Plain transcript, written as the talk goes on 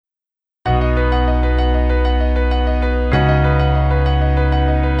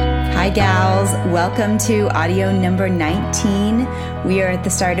gals. Welcome to audio number 19. We are at the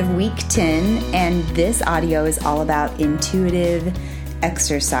start of week 10, and this audio is all about intuitive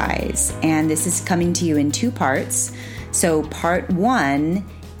exercise. And this is coming to you in two parts. So part one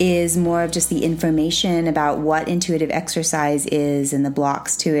is more of just the information about what intuitive exercise is and the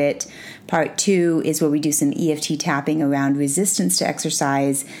blocks to it. Part two is where we do some EFT tapping around resistance to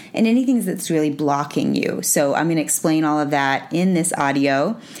exercise and anything that's really blocking you. So I'm going to explain all of that in this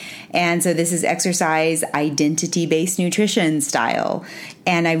audio. And so this is exercise identity-based nutrition style.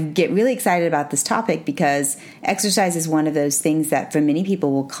 And I get really excited about this topic because exercise is one of those things that for many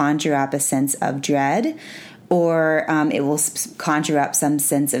people will conjure up a sense of dread, or it will conjure up some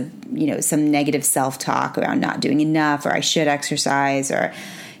sense of, some negative self-talk around not doing enough, or I should exercise, or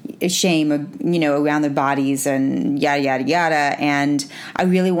shame, or, around their bodies and yada, yada, yada. And I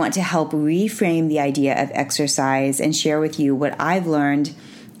really want to help reframe the idea of exercise and share with you what I've learned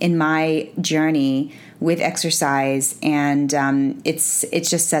in my journey with exercise. And it's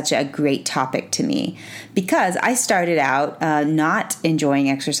just such a great topic to me because I started out not enjoying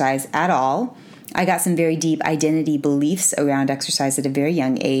exercise at all. I got some very deep identity beliefs around exercise at a very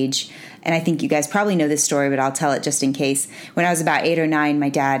young age. And I think you guys probably know this story, but I'll tell it just in case. When I was about 8 or 9, my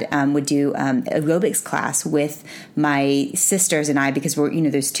dad would do aerobics class with my sisters and I, because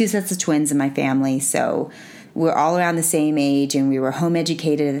there's two sets of twins in my family. So we're all around the same age and we were home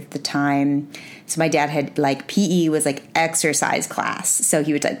educated at the time. So my dad had PE was exercise class. So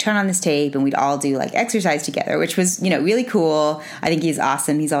he would turn on this tape and we'd all do exercise together, which was, really cool. I think he's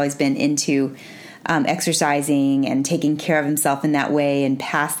awesome. He's always been into exercising and taking care of himself in that way and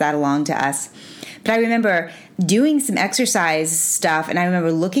passed that along to us. But I remember doing some exercise stuff, and I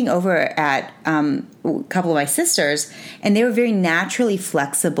remember looking over at a couple of my sisters, and they were very naturally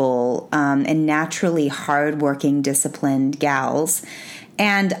flexible and naturally hardworking, disciplined gals.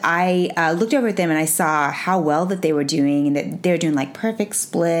 And I looked over at them and I saw how well that they were doing, and that they were doing perfect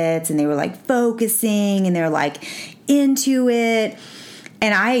splits, and they were focusing, and they were into it.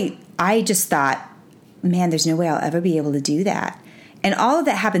 And I just thought, man, there's no way I'll ever be able to do that. And all of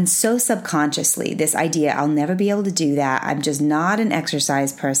that happened so subconsciously, this idea, I'll never be able to do that. I'm just not an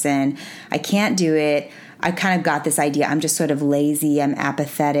exercise person. I can't do it. I kind of got this idea, I'm just sort of lazy, I'm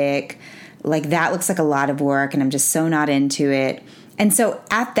apathetic. That looks like a lot of work, and I'm just so not into it. And so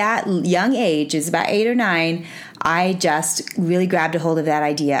at that young age, it's about 8 or 9, I just really grabbed a hold of that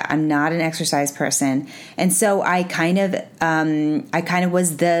idea. I'm not an exercise person. And so I kind of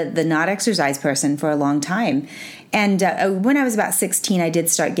was the not exercise person for a long time. And when I was about 16, I did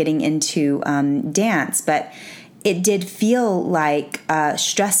start getting into dance, but it did feel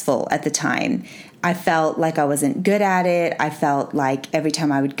stressful at the time. I felt like I wasn't good at it. I felt like every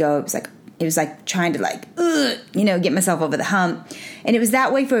time I would go, it was trying to get myself over the hump. And it was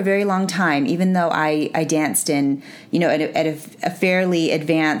that way for a very long time, even though I danced in, at a fairly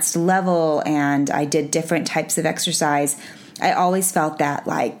advanced level, and I did different types of exercise. I always felt that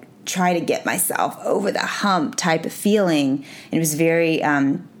try to get myself over the hump type of feeling. And it was very,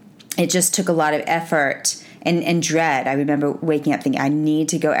 it just took a lot of effort and dread. I remember waking up thinking, I need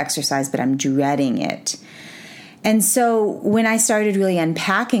to go exercise, but I'm dreading it. And so when I started really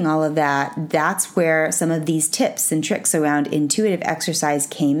unpacking all of that, that's where some of these tips and tricks around intuitive exercise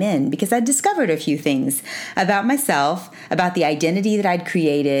came in, because I discovered a few things about myself, about the identity that I'd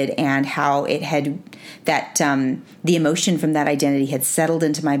created, and how it had the emotion from that identity had settled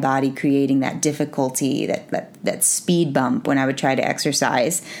into my body, creating that difficulty, that speed bump when I would try to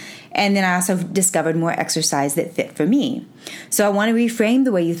exercise. And then I also discovered more exercise that fit for me. So I want to reframe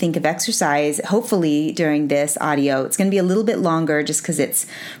the way you think of exercise, hopefully during this audio. It's going to be a little bit longer just because it's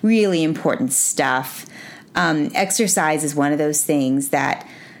really important stuff. Exercise is one of those things that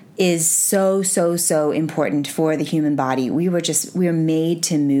is so, so, so important for the human body. We're made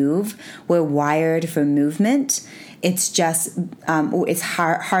to move. We're wired for movement. It's just, it's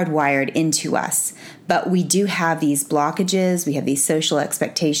hardwired into us. But we do have these blockages, we have these social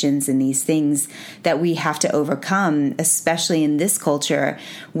expectations and these things that we have to overcome, especially in this culture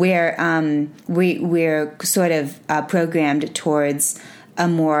where we're sort of programmed towards a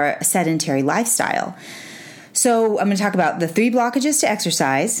more sedentary lifestyle. So I'm going to talk about the 3 blockages to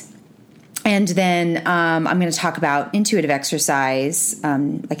exercise. And then I'm going to talk about intuitive exercise.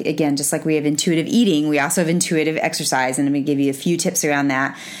 Again, just like we have intuitive eating, we also have intuitive exercise. And I'm going to give you a few tips around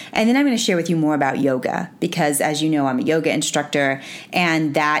that. And then I'm going to share with you more about yoga, because as you know, I'm a yoga instructor.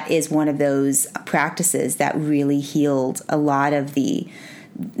 And that is one of those practices that really healed a lot of the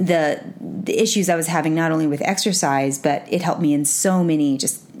issues I was having, not only with exercise, but it helped me in so many,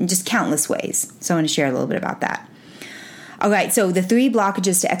 just countless ways. So I want to share a little bit about that. All right, so the 3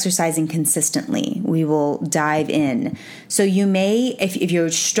 blockages to exercising consistently, we will dive in. So you may, if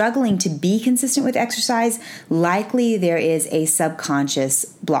you're struggling to be consistent with exercise, likely there is a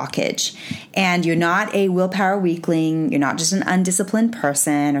subconscious blockage. And you're not a willpower weakling, you're not just an undisciplined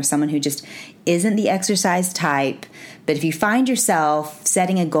person or someone who just isn't the exercise type. But if you find yourself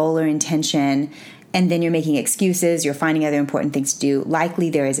setting a goal or intention, and then you're making excuses, you're finding other important things to do, likely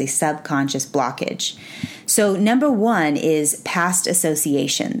there is a subconscious blockage. So number 1 is past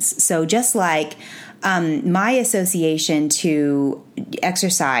associations. So just like my association to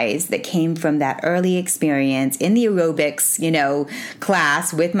exercise that came from that early experience in the aerobics,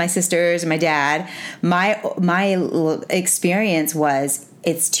 class with my sisters and my dad, my experience was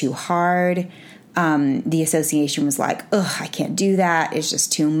it's too hard. The association was like, ugh, I can't do that. It's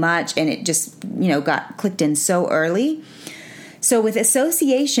just too much. And it just, got clicked in so early. So with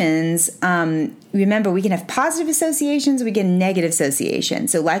associations, remember, we can have positive associations, we can negative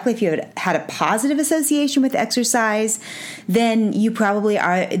associations. So likely if you had a positive association with exercise, then you probably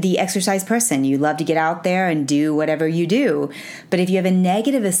are the exercise person. You love to get out there and do whatever you do. But if you have a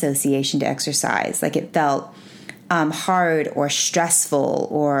negative association to exercise, like it felt hard or stressful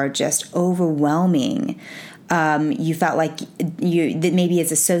or just overwhelming, you felt like that maybe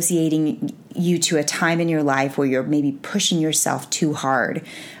it's associating you to a time in your life where you're maybe pushing yourself too hard,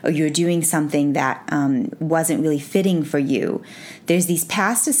 or you're doing something that wasn't really fitting for you. There's these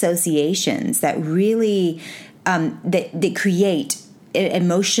past associations that really that create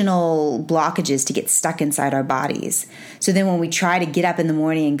emotional blockages to get stuck inside our bodies. So then when we try to get up in the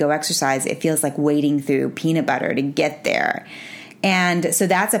morning and go exercise, it feels like wading through peanut butter to get there. And so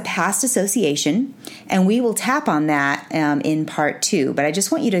that's a past association, and we will tap on that in part 2. But I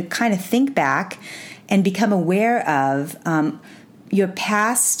just want you to kind of think back and become aware of your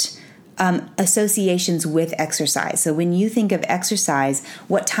past associations with exercise. So when you think of exercise,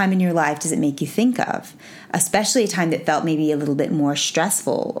 what time in your life does it make you think of? Especially a time that felt maybe a little bit more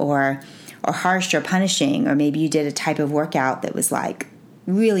stressful or harsh or punishing, or maybe you did a type of workout that was like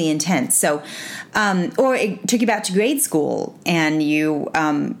really intense. So, or it took you back to grade school and you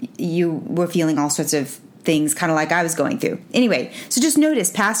were feeling all sorts of things kind of like I was going through. Anyway, so just notice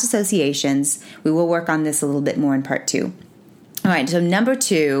past associations. We will work on this a little bit more in part 2. All right, so number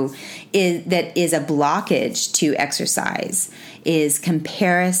 2 is a blockage to exercise is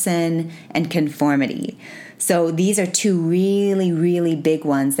comparison and conformity. So these are 2 really, really big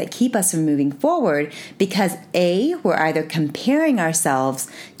ones that keep us from moving forward because A, we're either comparing ourselves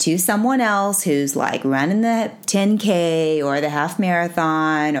to someone else who's like running the 10K or the half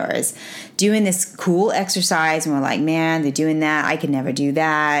marathon or is doing this cool exercise and we're like, man, they're doing that. I could never do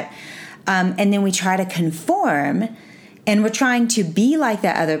that. And then we try to conform. And we're trying to be like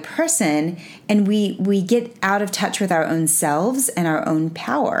that other person, and we get out of touch with our own selves and our own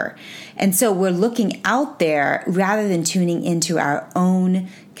power. And so we're looking out there rather than tuning into our own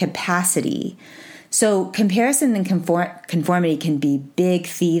capacity. So comparison and conformity can be big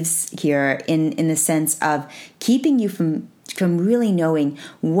thieves here in the sense of keeping you from really knowing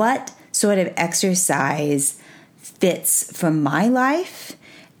what sort of exercise fits for my life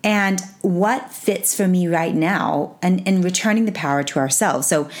and what fits for me right now, and returning the power to ourselves.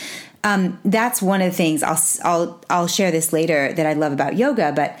 So that's one of the things I'll share this later that I love about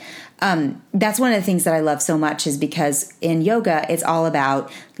yoga. But that's one of the things that I love so much is because in yoga it's all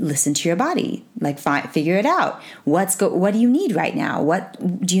about listen to your body, like figure it out. What do you need right now?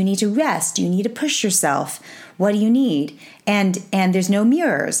 What do you need to rest? Do you need to push yourself? What do you need? And there's no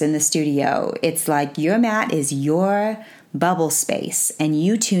mirrors in the studio. It's like your mat is your bubble space and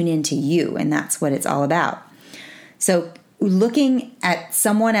you tune into you, and that's what it's all about. So looking at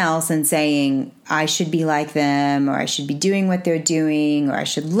someone else and saying, I should be like them, or I should be doing what they're doing, or I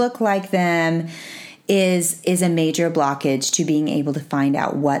should look like them is a major blockage to being able to find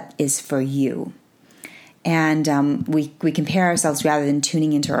out what is for you. And we compare ourselves rather than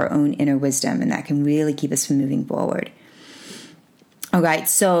tuning into our own inner wisdom, and that can really keep us from moving forward. All right,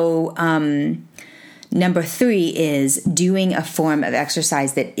 so number 3 is doing a form of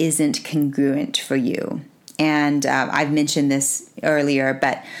exercise that isn't congruent for you. And I've mentioned this earlier,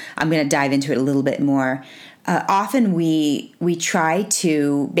 but I'm going to dive into it a little bit more. Often we try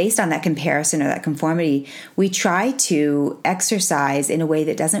to, based on that comparison or that conformity, we try to exercise in a way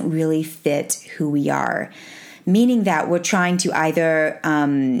that doesn't really fit who we are. Meaning that we're trying to either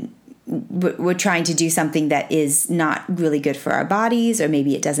we're trying to do something that is not really good for our bodies, or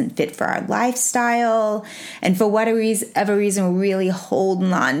maybe it doesn't fit for our lifestyle. And for whatever reason, we're really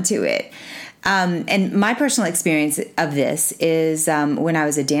holding on to it. And my personal experience of this is when I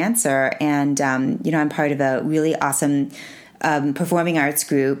was a dancer, and I'm part of a really awesome performing arts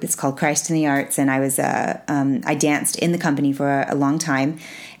group. It's called Christ in the Arts, and I danced in the company for a long time,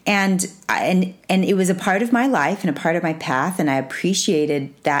 and it was a part of my life and a part of my path, and I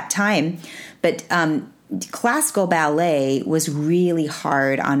appreciated that time. But classical ballet was really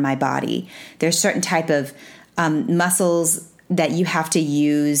hard on my body. There's certain type of muscles that you have to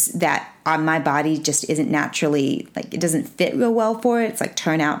use that on my body just isn't naturally, like, it doesn't fit real well for it. It's like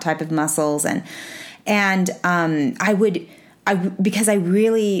turnout type of muscles. And I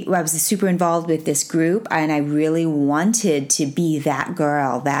was super involved with this group, and I really wanted to be that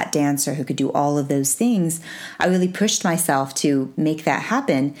girl, that dancer who could do all of those things. I really pushed myself to make that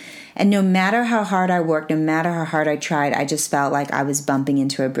happen. And no matter how hard I worked, no matter how hard I tried, I just felt like I was bumping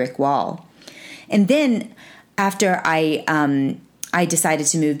into a brick wall. And then after I decided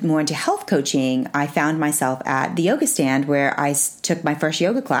to move more into health coaching, I found myself at the yoga stand where I took my first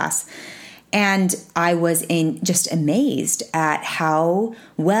yoga class. And I was just amazed at how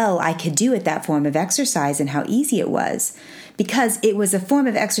well I could do at that form of exercise and how easy it was, because it was a form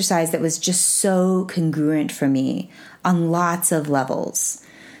of exercise that was just so congruent for me on lots of levels.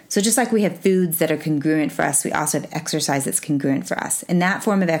 So just like we have foods that are congruent for us, we also have exercise that's congruent for us. And that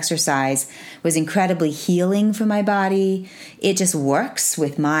form of exercise was incredibly healing for my body. It just works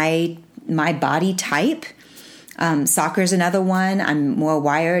with my body type. Soccer is another one. I'm more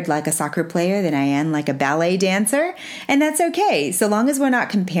wired like a soccer player than I am like a ballet dancer. And that's okay. So long as we're not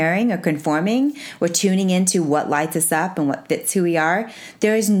comparing or conforming, we're tuning into what lights us up and what fits who we are.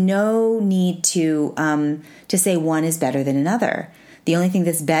 There is no need to say one is better than another. The only thing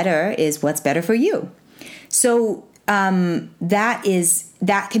that's better is what's better for you. So that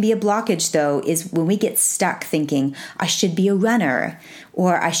can be a blockage, though, is when we get stuck thinking, I should be a runner,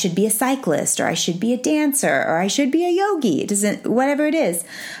 or I should be a cyclist, or I should be a dancer, or I should be a yogi. Whatever it is.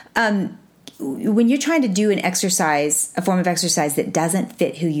 When you're trying to do a form of exercise that doesn't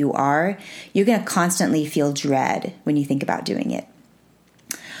fit who you are, you're going to constantly feel dread when you think about doing it.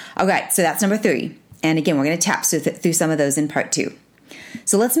 All right, so that's number 3. And again, we're going to tap through some of those in part 2.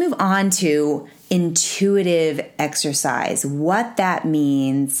 So let's move on to intuitive exercise, what that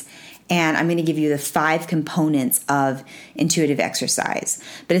means. And I'm going to give you the 5 components of intuitive exercise.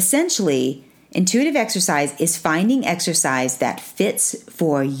 But essentially, intuitive exercise is finding exercise that fits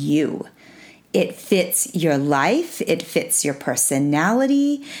for you. It fits your life, it fits your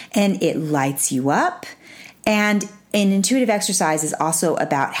personality, and it lights you up. And an intuitive exercise is also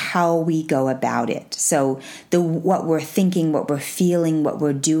about how we go about it. So what we're thinking, what we're feeling, what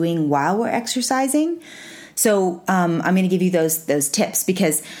we're doing while we're exercising. So I'm going to give you those tips,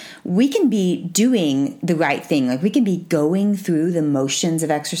 because we can be doing the right thing. Like, we can be going through the motions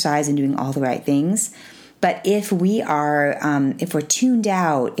of exercise and doing all the right things. But if we're tuned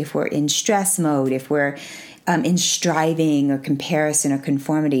out, if we're in stress mode, if we're in striving or comparison or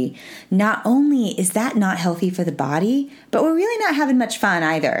conformity, not only is that not healthy for the body, but we're really not having much fun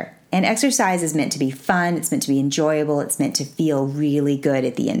either. And exercise is meant to be fun. It's meant to be enjoyable. It's meant to feel really good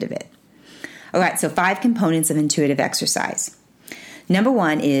at the end of it. All right, so 5 components of intuitive exercise. Number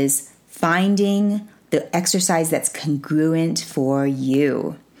 1 is finding the exercise that's congruent for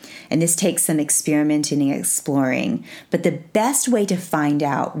you. And this takes some experimenting and exploring. But the best way to find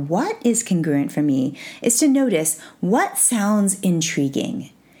out what is congruent for me is to notice what sounds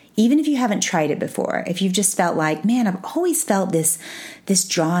intriguing. Even if you haven't tried it before, if you've just felt like, man, I've always felt this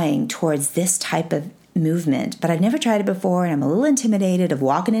drawing towards this type of movement, but I've never tried it before, and I'm a little intimidated of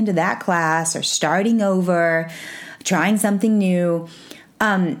walking into that class or starting over, trying something new.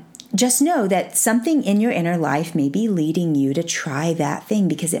 Just know that something in your inner life may be leading you to try that thing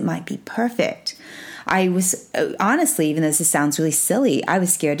because it might be perfect. I was, honestly, even though this sounds really silly, I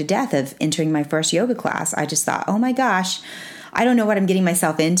was scared to death of entering my first yoga class. I just thought, oh my gosh, I don't know what I'm getting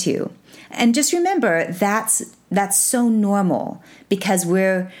myself into. And just remember, that's so normal, because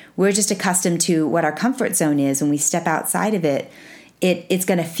we're just accustomed to what our comfort zone is. When we step outside of it, it's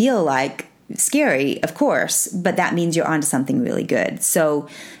going to feel like scary, of course, but that means you're onto something really good. So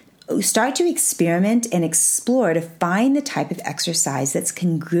start to experiment and explore to find the type of exercise that's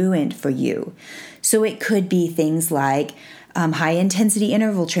congruent for you. So it could be things like high intensity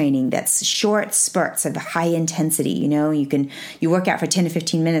interval training. That's short spurts of high intensity. You work out for 10 to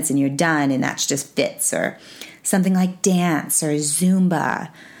 15 minutes and you're done, and that just fits. Or something like dance or Zumba.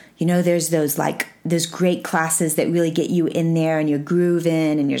 There's those great classes that really get you in there and you're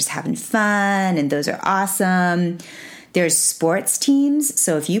grooving and you're just having fun, and those are awesome. There's sports teams.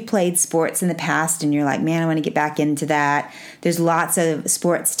 So if you played sports in the past and you're like, man, I want to get back into that, there's lots of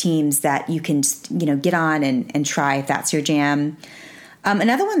sports teams that you can, get on and try if that's your jam.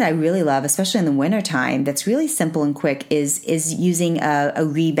 Another one that I really love, especially in the wintertime, that's really simple and quick is using a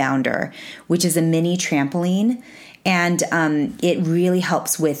rebounder, which is a mini trampoline. And it really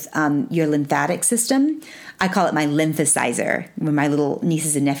helps with your lymphatic system. I call it my lymphosizer. When my little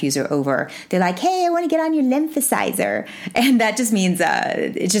nieces and nephews are over, they're like, hey, I want to get on your lymphosizer. And that just means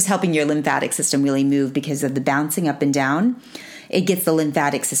it's just helping your lymphatic system really move because of the bouncing up and down. It gets the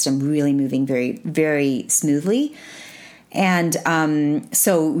lymphatic system really moving very, very smoothly. And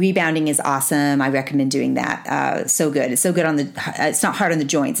so rebounding is awesome. I recommend doing that. So good. It's so good it's not hard on the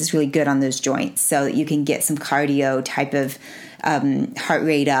joints. It's really good on those joints so that you can get some cardio type of heart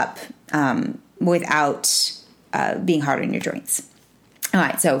rate up without being hard on your joints. All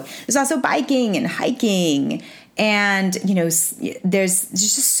right. So there's also biking and hiking. And, there's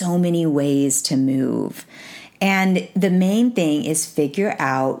just so many ways to move. And the main thing is figure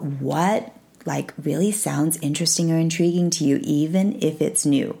out what really sounds interesting or intriguing to you, even if it's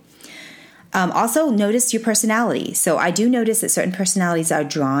new. Also, notice your personality. So I do notice that certain personalities are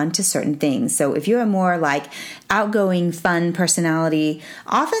drawn to certain things. So if you're a more outgoing, fun personality,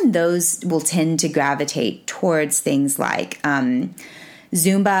 often those will tend to gravitate towards things like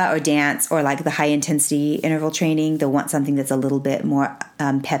Zumba or dance or the high intensity interval training. They'll want something that's a little bit more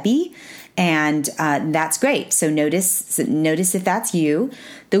peppy. And that's great. So notice if that's you.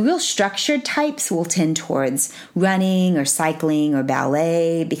 The real structured types will tend towards running or cycling or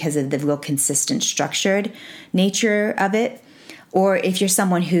ballet because of the real consistent structured nature of it. Or if you're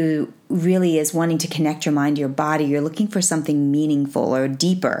someone who really is wanting to connect your mind to your body, you're looking for something meaningful or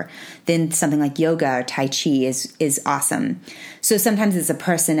deeper, then something like yoga or Tai Chi is awesome. So sometimes it's a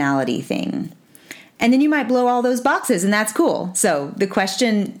personality thing. And then you might blow all those boxes, and that's cool. So the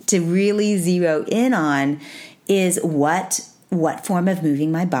question to really zero in on is what form of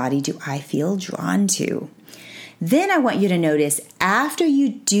moving my body do I feel drawn to? Then I want you to notice after you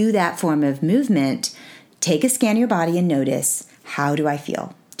do that form of movement, take a scan of your body and notice, how do I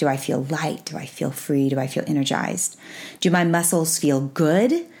feel? Do I feel light? Do I feel free? Do I feel energized? Do my muscles feel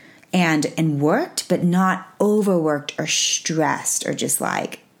good and worked, but not overworked or stressed or just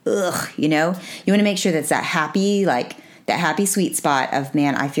ugh, you want to make sure that's that happy sweet spot of,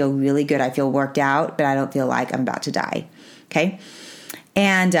 man, I feel really good. I feel worked out, but I don't feel like I'm about to die. Okay.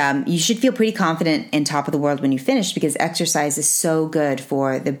 And you should feel pretty confident and top of the world when you finish because exercise is so good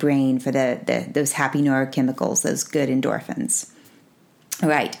for the brain, for those happy neurochemicals, those good endorphins. All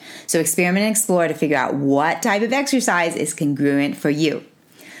right. So experiment and explore to figure out what type of exercise is congruent for you.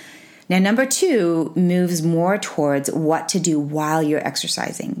 Now, number 2 moves more towards what to do while you're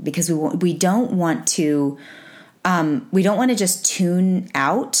exercising because we don't want to just tune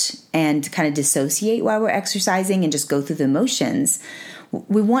out and kind of dissociate while we're exercising and just go through the motions.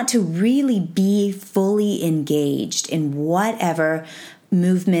 We want to really be fully engaged in whatever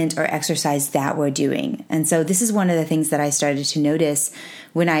movement or exercise that we're doing. And so this is one of the things that I started to notice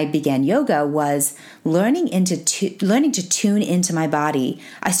when I began yoga was learning to tune into my body.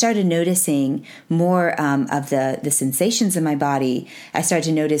 I started noticing more of the sensations in my body. I started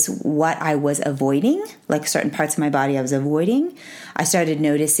to notice what I was avoiding, like certain parts of my body I was avoiding. I started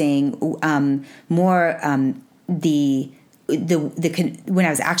noticing more when I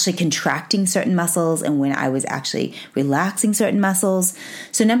was actually contracting certain muscles and when I was actually relaxing certain muscles.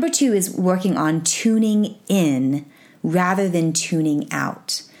 So number 2 is working on tuning in rather than tuning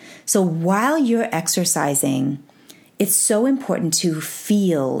out. So while you're exercising, it's so important to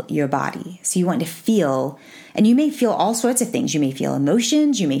feel your body. So you want to feel, and you may feel all sorts of things. You may feel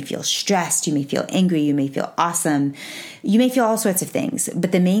emotions, you may feel stressed, you may feel angry, you may feel awesome. You may feel all sorts of things.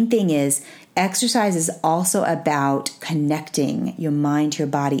 But the main thing is exercise is also about connecting your mind to your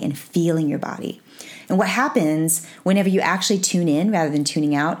body and feeling your body. And what happens whenever you actually tune in rather than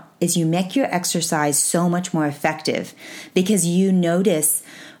tuning out is you make your exercise so much more effective because you notice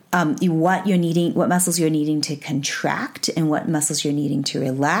what you're needing, what muscles you're needing to contract and what muscles you're needing to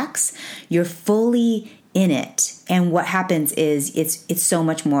relax. You're fully in it. And what happens is it's so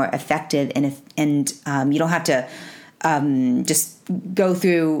much more effective and you don't have to just go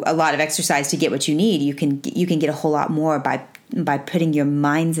through a lot of exercise to get what you need. You can get a whole lot more by putting your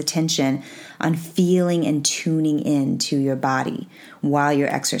mind's attention on feeling and tuning into your body while you're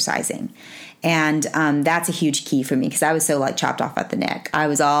exercising. And that's a huge key for me because I was so chopped off at the neck. I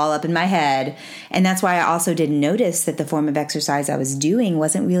was all up in my head. And that's why I also didn't notice that the form of exercise I was doing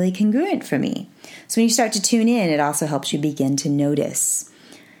wasn't really congruent for me. So when you start to tune in, it also helps you begin to notice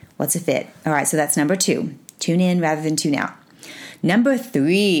what's a fit. All right, so that's number 2. Tune in rather than tune out. Number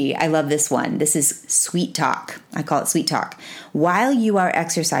 3, I love this one. This is sweet talk. I call it sweet talk. While you are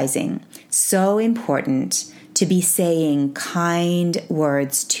exercising, so important to be saying kind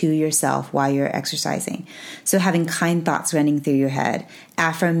words to yourself while you're exercising. So having kind thoughts running through your head,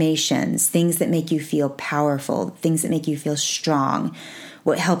 affirmations, things that make you feel powerful, things that make you feel strong,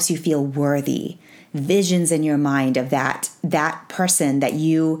 what helps you feel worthy, visions in your mind of that person that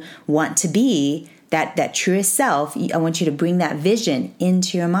you want to be, that truest self. I want you to bring that vision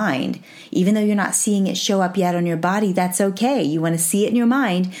into your mind. Even though you're not seeing it show up yet on your body, that's okay. You want to see it in your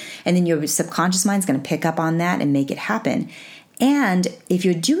mind, and then your subconscious mind is going to pick up on that and make it happen. And if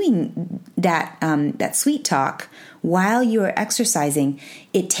you're doing that sweet talk while you're exercising,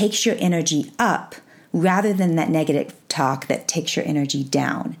 it takes your energy up rather than that negative talk that takes your energy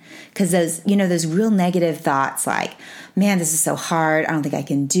down. Because those real negative thoughts like, man, this is so hard. I don't think I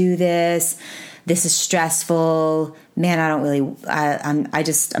can do this. This is stressful. Man, I don't really, I'm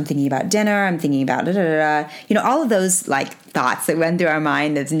thinking about dinner. I'm thinking about all of those like thoughts that run through our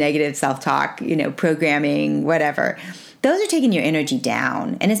mind, that's negative self-talk, programming, whatever. Those are taking your energy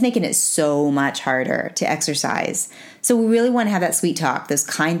down, and it's making it so much harder to exercise. So we really want to have that sweet talk, those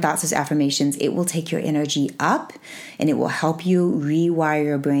kind thoughts, those affirmations. It will take your energy up, and it will help you rewire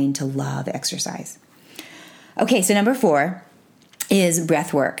your brain to love exercise. Okay, so number 4 is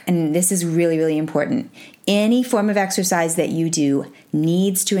breath work. And this is really, really important. Any form of exercise that you do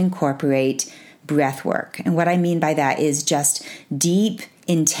needs to incorporate breath work. And what I mean by that is just deep,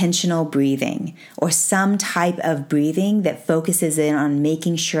 intentional breathing, or some type of breathing that focuses in on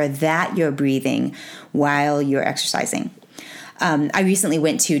making sure that you're breathing while you're exercising. I recently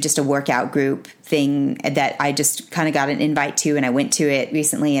went to just a workout group thing that I just kind of got an invite to, and I went to it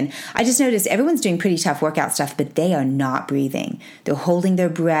recently, and I just noticed everyone's doing pretty tough workout stuff, but they are not breathing. They're holding their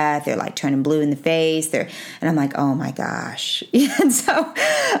breath. They're like turning blue in the face. And I'm like, oh my gosh. And so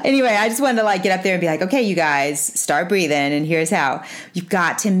anyway, I just wanted to like get up there and be like, okay, you guys, start breathing, and here's how. You've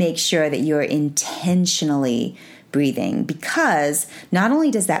got to make sure that you're intentionally breathing, because not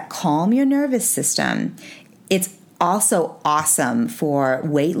only does that calm your nervous system, it's also awesome for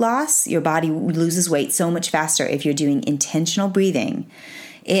weight loss. Your body loses weight so much faster if you're doing intentional breathing.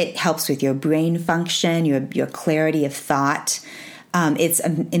 It helps with your brain function, your clarity of thought. It's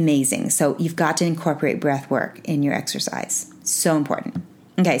amazing. So you've got to incorporate breath work in your exercise. So important.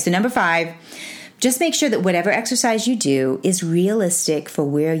 Okay, so number 5, just make sure that whatever exercise you do is realistic for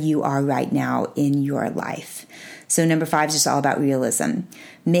where you are right now in your life. So number 5 is just all about realism.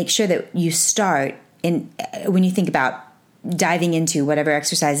 Make sure that you start when you think about diving into whatever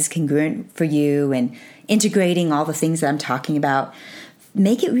exercise is congruent for you and integrating all the things that I'm talking about,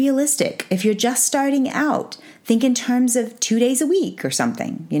 make it realistic. If you're just starting out, think in terms of 2 days a week or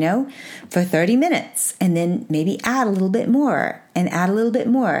something, for 30 minutes, and then maybe add a little bit more and add a little bit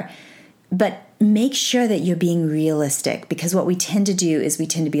more. But make sure that you're being realistic, because what we tend to do is we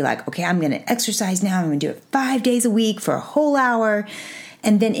tend to be like, okay, I'm going to exercise now. I'm going to do it 5 days a week for a whole hour.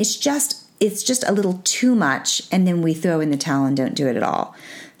 And then it's just a little too much, and then we throw in the towel and don't do it at all.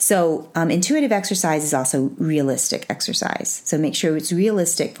 So intuitive exercise is also realistic exercise. So make sure it's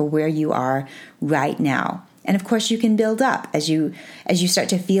realistic for where you are right now. And of course, you can build up as you start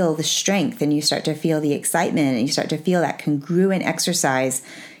to feel the strength, and you start to feel the excitement, and you start to feel that congruent exercise.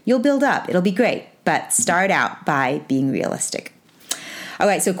 You'll build up. It'll be great. But start out by being realistic. All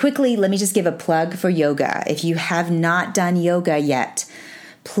right, so quickly, let me just give a plug for yoga. If you have not done yoga yet,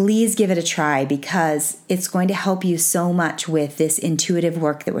 please give it a try, because it's going to help you so much with this intuitive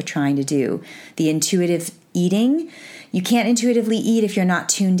work that we're trying to do. The intuitive eating. You can't intuitively eat if you're not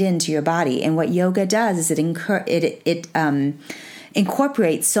tuned into your body. And what yoga does is it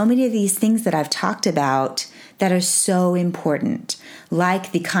incorporates so many of these things that I've talked about that are so important,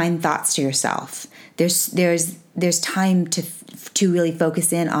 like the kind thoughts to yourself. There's time to really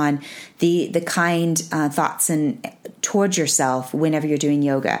focus in on the kind thoughts and towards yourself whenever you're doing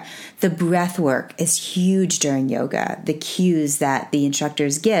yoga. The breath work is huge during yoga. The cues that the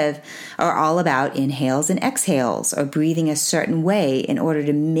instructors give are all about inhales and exhales, or breathing a certain way in order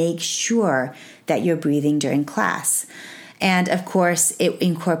to make sure that you're breathing during class. And of course, it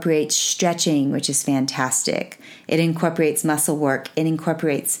incorporates stretching, which is fantastic. It incorporates muscle work. It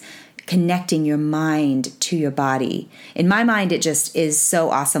incorporates connecting your mind to your body. In my mind, it just is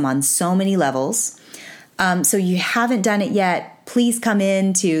so awesome on so many levels. So you haven't done it yet, please come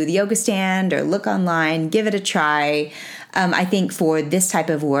in to the yoga stand or look online, give it a try. I think for this type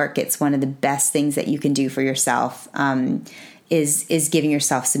of work, it's one of the best things that you can do for yourself, is giving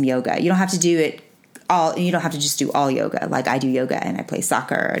yourself some yoga. You don't have to do it you don't have to just do all yoga. Like I do yoga and I play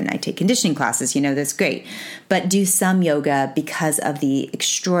soccer and I take conditioning classes, that's great. But do some yoga because of the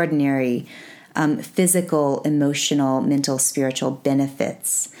extraordinary physical, emotional, mental, spiritual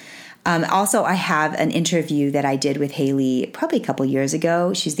benefits. Also, I have an interview that I did with Haley probably a couple years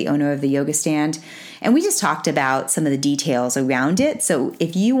ago. She's the owner of the Yoga Stand. And we just talked about some of the details around it. So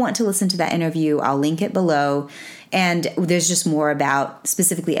if you want to listen to that interview, I'll link it below. And there's just more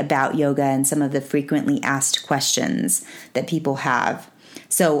specifically about yoga and some of the frequently asked questions that people have.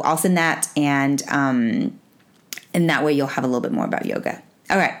 So I'll send that, and that way you'll have a little bit more about yoga.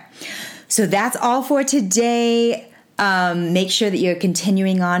 All right. So that's all for today. Make sure that you're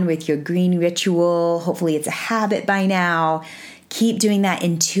continuing on with your green ritual. Hopefully it's a habit by now. Keep doing that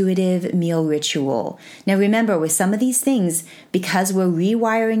intuitive meal ritual. Now remember, with some of these things, because we're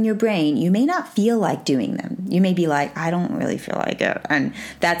rewiring your brain, you may not feel like doing them. You may be like, I don't really feel like it. And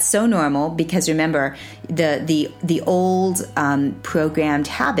that's so normal, because remember, the old programmed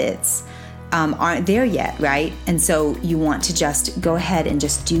habits aren't there yet, right? And so you want to just go ahead and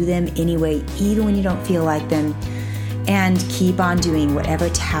just do them anyway, even when you don't feel like them. And keep on doing whatever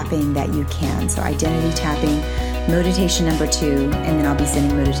tapping that you can. So identity tapping, meditation number 2, and then I'll be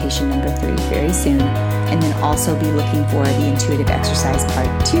sending meditation number 3 very soon. And then also be looking for the intuitive exercise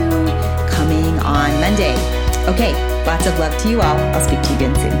part 2 coming on Monday. Okay, lots of love to you all. I'll speak to you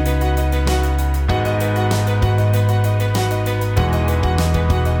again soon.